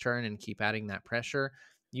next turn and keep adding that pressure.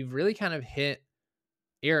 You've really kind of hit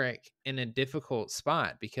Eric in a difficult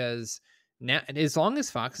spot because now, as long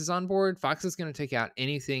as Fox is on board, Fox is going to take out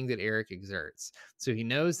anything that Eric exerts. So he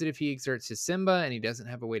knows that if he exerts his Simba and he doesn't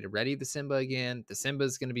have a way to ready the Simba again, the Simba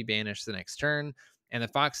is going to be banished the next turn, and the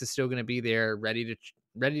Fox is still going to be there, ready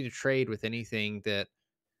to trade with anything that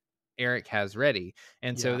Eric has ready.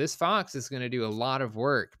 And so Yeah. this Fox is going to do a lot of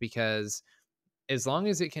work because as long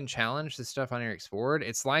as it can challenge the stuff on Eric's board,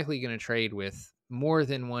 it's likely going to trade with more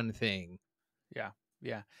than one thing. Yeah,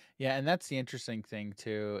 yeah, yeah, and that's the interesting thing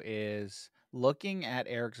too is looking at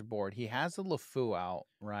Eric's board. He has the LeFou out,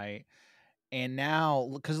 right? And now,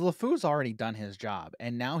 because LeFou's already done his job,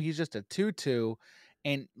 and now he's just a 2/2.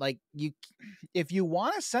 And like if you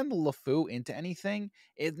want to send the LeFou into anything,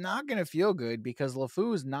 it's not going to feel good because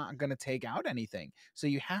LeFou is not going to take out anything. So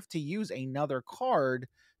you have to use another card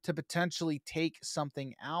to potentially take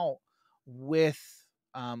something out with.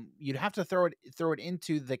 You'd have to throw it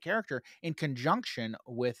into the character in conjunction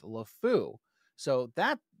with LeFou. So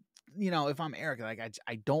that if I'm Eric, like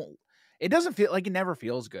I don't it doesn't feel like it never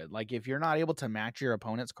feels good. Like if you're not able to match your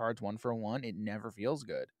opponent's cards one for one, it never feels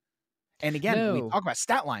good. And again, we No. talk about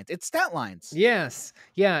stat lines. It's stat lines. Yes.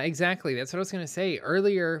 Yeah, exactly. That's what I was going to say.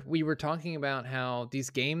 Earlier, we were talking about how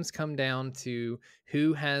these games come down to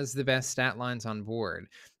who has the best stat lines on board.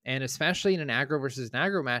 And especially in an aggro versus an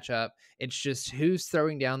aggro matchup, it's just who's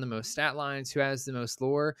throwing down the most stat lines, who has the most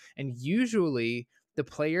lore. And usually, the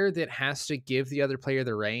player that has to give the other player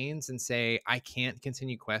the reins and say, I can't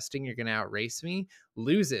continue questing, you're going to outrace me,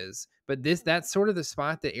 loses. But that's sort of the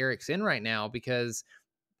spot that Eric's in right now because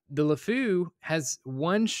the LeFou has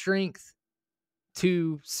one strength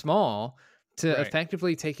too small to Right.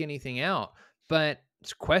 effectively take anything out. But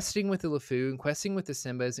questing with the LeFou and questing with the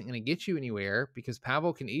Simba isn't going to get you anywhere because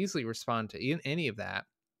Pavel can easily respond to any of that.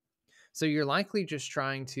 So you're likely just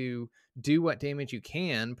trying to do what damage you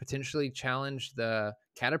can, potentially challenge the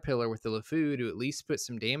Caterpillar with the LeFou to at least put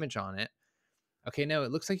some damage on it. Okay, no,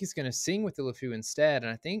 it looks like he's going to sing with the LeFou instead.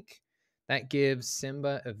 And I think that gives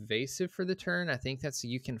Simba evasive for the turn. I think that's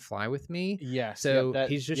you can fly with me. Yes. So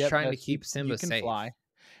he's just trying to That's keep you Simba can safe. fly.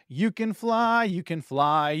 You can fly, you can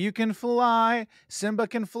fly, you can fly. Simba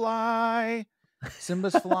can fly.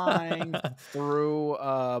 Simba's flying through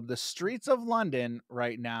the streets of London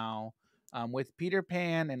right now with Peter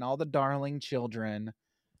Pan and all the darling children.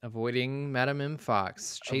 Avoiding Madam M.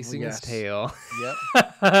 Fox, Oh, chasing his yes. tail. Yep.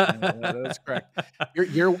 That's correct.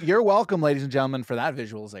 You're welcome, ladies and gentlemen, for that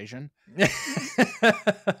visualization.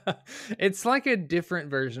 It's like a different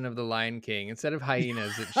version of the Lion King. Instead of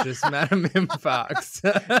hyenas, it's just Madam M. Fox.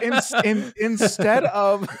 Instead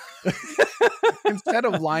of instead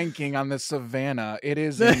of Lion King on the savannah, it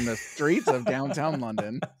is in the streets of downtown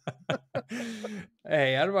London.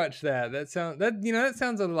 Hey, I'd watch that. That sounds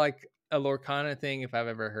like a Lorcana thing if I've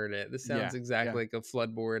ever heard it. This sounds Yeah, yeah, exactly like a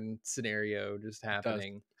floodboard scenario just it does.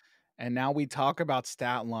 happening. And now we talk about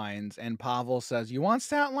stat lines, and Pavel says, "You want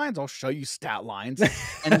stat lines? I'll show you stat lines,"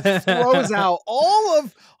 and throws out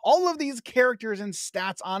all of these characters and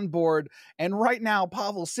stats on board. And right now,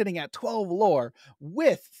 Pavel's sitting at 12 lore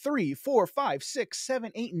with 3, 4, 5, 6,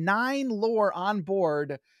 7, 8, 9 lore on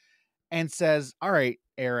board, and says, "All right,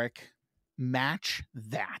 Eric, match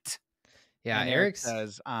that." Yeah, And Eric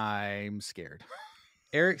says, "I'm scared."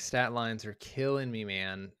 Eric's stat lines are killing me,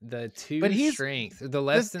 man. The But 2 he's strength, the the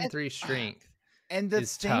less than 3 strength And the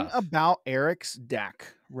is thing tough. about Eric's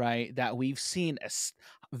deck, right, that we've seen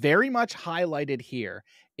very much highlighted here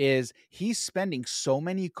is he's spending so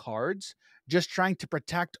many cards just trying to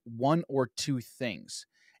protect one or two things.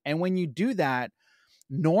 And when you do that,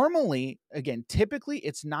 normally, again, typically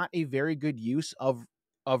it's not a very good use of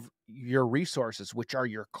your resources, which are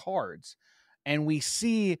your cards. And we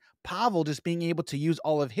see Pavel just being able to use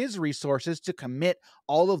all of his resources to commit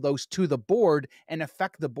all of those to the board and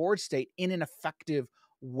affect the board state in an effective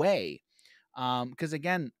way. Because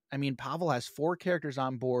again, I mean, Pavel has 4 characters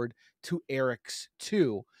on board to Eric's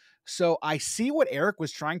 2. So I see what Eric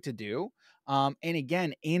was trying to do. And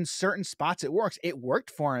again, in certain spots, it works. It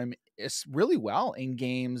worked for him really well in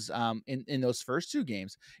games, in those first 2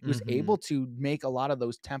 games. He was Mhm. able to make a lot of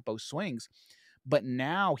those tempo swings. But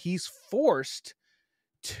now he's forced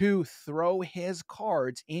to throw his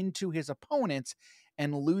cards into his opponents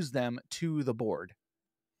and lose them to the board.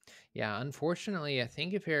 Yeah, unfortunately, I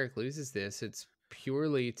think if Eric loses this, it's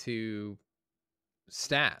purely to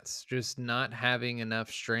stats, just not having enough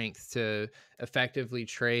strength to effectively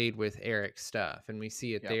trade with Eric's stuff. And we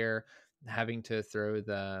see it Yep. there, having to throw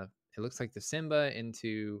it looks like the Simba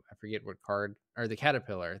into, I forget what card, or the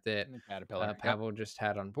Caterpillar that And the caterpillar. Yep. Pavel just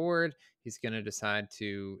had on board. He's going to decide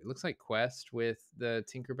to, it looks like Quest with the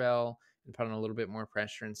Tinkerbell and put on a little bit more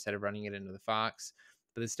pressure instead of running it into the Fox.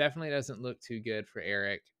 But this definitely doesn't look too good for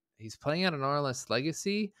Eric. He's playing out an RLS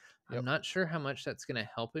Legacy. I'm Yep. not sure how much that's going to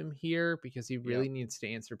help him here because he Yep. really needs to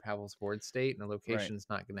answer Pavel's board state, and the Right. location's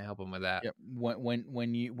not going to help him with that. Yep.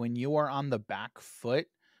 When you are on the back foot,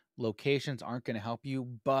 locations aren't going to help you.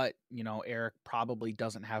 But Eric probably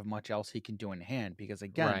doesn't have much else he can do in hand because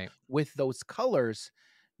again, Right. with those colors,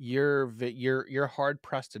 you're hard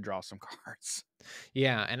pressed to draw some cards.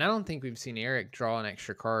 Yeah, and I don't think we've seen Eric draw an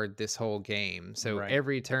extra card this whole game. So Right.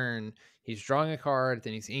 every turn, he's drawing a card,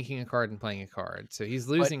 then he's inking a card and playing a card. So he's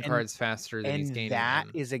But losing cards faster than he's and gaining that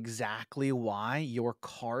them. is exactly why your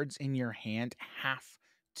cards in your hand have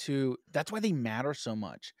to, that's why they matter so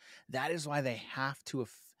much. That is why they have to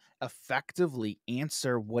effectively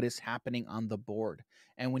answer what is happening on the board.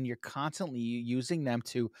 And when you're constantly using them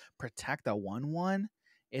to protect a 1/1,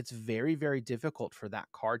 it's very, very difficult for that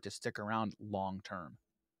card to stick around long term.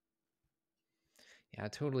 Yeah, I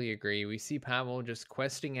totally agree. We see Pavel just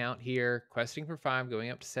questing out here, questing for 5,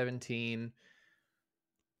 going up to 17.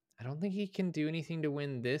 I don't think he can do anything to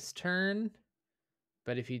win this turn.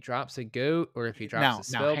 But if he drops a goat or if he drops a Now,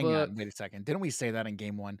 spell hang book. on, wait a second. Didn't we say that in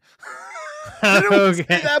game 1? Didn't we say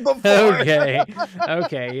Okay. that before? Okay.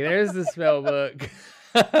 Okay. There's the spell book.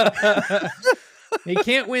 He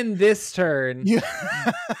can't win this turn, You,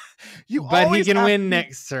 you but he always can have to win be,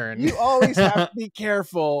 next turn. you always have to be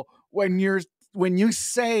careful when you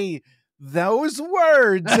say those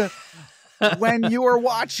words when you are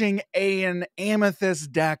watching an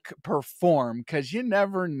Amethyst deck perform, because you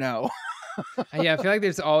never know. Yeah, I feel like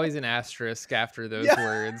there's always an asterisk after those Yeah.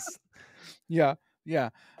 words. Yeah, yeah.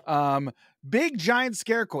 Big giant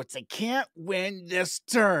scare quotes. They can't win this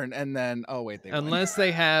turn, and then wait, they win. Unless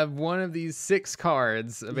they have one of these 6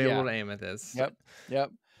 cards available Yeah. to Amethyst.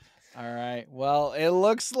 Yep. All right. Well, it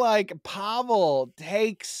looks like Pavel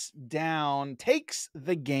takes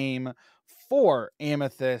the game for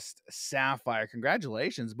Amethyst Sapphire.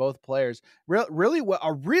 Congratulations, both players. Really well,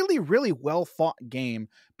 a really well fought game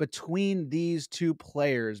between these 2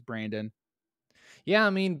 players, Brandon. Yeah,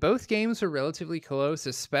 I mean, both games were relatively close,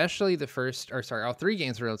 especially the first, or sorry, all 3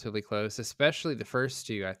 games were relatively close, especially the first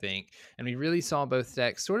 2, I think. And we really saw both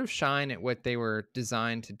decks sort of shine at what they were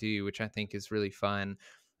designed to do, which I think is really fun.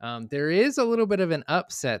 There is a little bit of an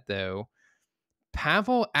upset, though.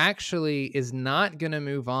 Pavel actually is not going to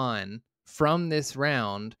move on from this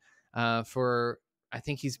round for, I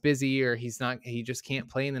think he's busy or he just can't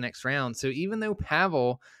play in the next round. So even though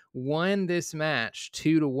Pavel won this match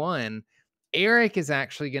 2-1, Eric is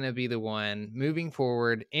actually going to be the one moving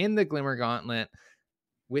forward in the Glimmer Gauntlet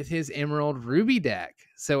with his Emerald Ruby deck.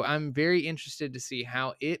 So I'm very interested to see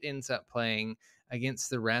how it ends up playing against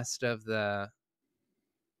the rest of the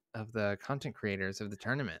content creators of the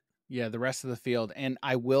tournament. Yeah, the rest of the field. And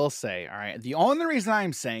I will say, all right, the only reason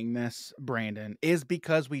I'm saying this, Brandon, is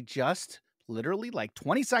because we just literally like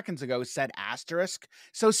 20 seconds ago said asterisk.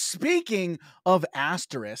 So speaking of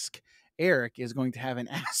asterisk, Eric is going to have an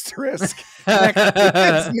asterisk next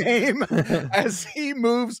to his name as he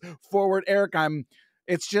moves forward. Eric,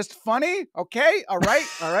 it's just funny. Okay. All right.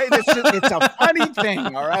 It's a funny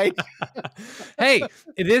thing. All right. Hey,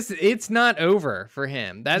 it's not over for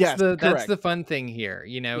him. That's the fun thing here.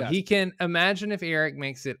 You know, he can imagine if Eric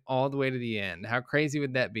makes it all the way to the end. How crazy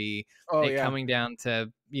would that be? Coming down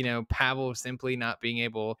to, you know, Pavel simply not being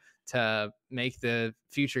able to make the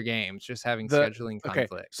future games, just having scheduling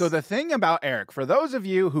conflicts. Okay. So the thing about Eric, for those of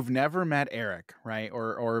you who've never met Eric, right,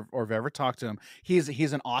 or have ever talked to him,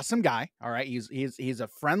 he's an awesome guy. All right, he's a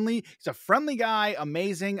friendly guy,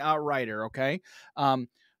 amazing writer. Okay,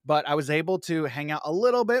 but I was able to hang out a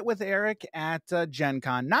little bit with Eric at Gen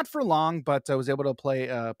Con, not for long, but I was able to play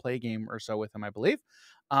a game or so with him, I believe.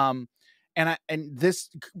 And this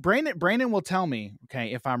Brandon will tell me,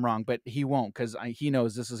 okay, if I'm wrong, but he won't, because he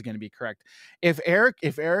knows this is going to be correct. If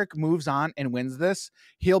Eric moves on and wins this,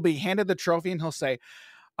 he'll be handed the trophy and he'll say,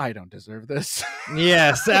 "I don't deserve this."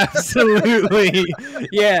 Yes, absolutely.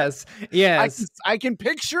 Yes. I can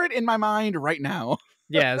picture it in my mind right now.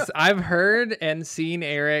 Yes, I've heard and seen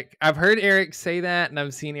Eric. I've heard Eric say that, and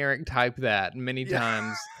I've seen Eric type that many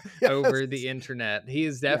times over the internet. He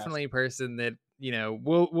is definitely a person that, you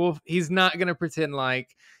know, he's not going to pretend like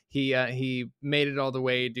he made it all the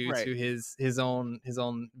way due to his own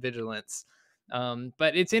vigilance.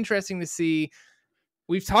 But it's interesting to see.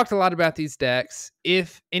 We've talked a lot about these decks.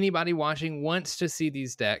 If anybody watching wants to see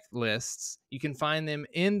these deck lists, you can find them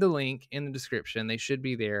in the link in the description. They should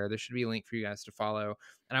be there. There should be a link for you guys to follow.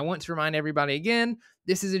 And I want to remind everybody again,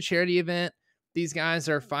 this is a charity event. These guys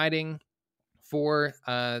are fighting for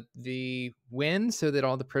the win so that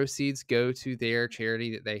all the proceeds go to their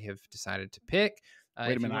charity that they have decided to pick.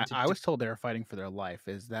 Wait a minute. I was told they were fighting for their life.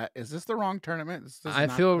 Is this the wrong tournament? I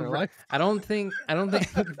don't think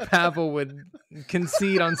Pavel would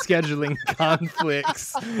concede on scheduling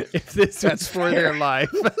conflicts if this was for their life.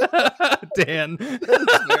 Dan.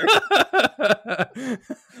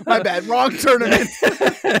 My bad. Wrong tournament.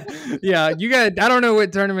 Yeah, you got. I don't know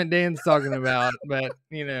what tournament Dan's talking about, but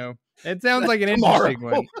you know, it sounds like an interesting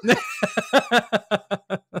one.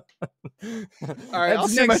 All right, I'll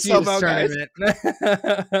see myself out, guys.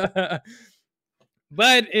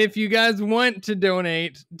 But if you guys want to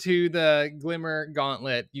donate to the Glimmer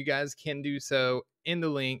Gauntlet, you guys can do so in the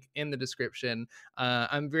link in the description.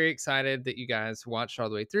 I'm very excited that you guys watched all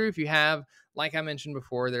the way through. If you have, like I mentioned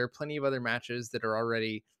before, there are plenty of other matches that are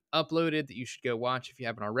already uploaded that you should go watch if you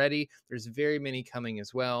haven't already. There's very many coming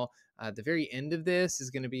as well. The very end of this is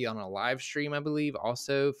going to be on a live stream, I believe,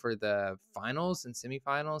 also for the finals and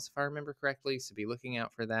semifinals, if I remember correctly. So be looking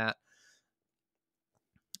out for that.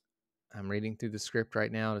 I'm reading through the script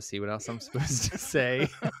right now to see what else I'm supposed to say.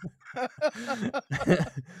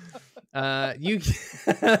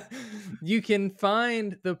 You can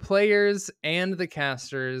find the players and the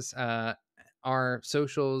casters, our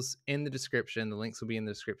socials in the description. The links will be in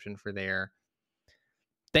the description for there.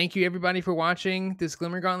 Thank you, everybody, for watching this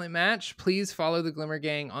Glimmer Gauntlet match. Please follow the Glimmer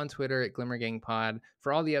Gang on Twitter at GlimmerGangPod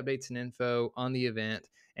for all the updates and info on the event.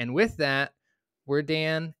 And with that, we're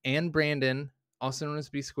Dan and Brandon, also known as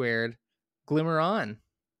B Squared. Glimmer on.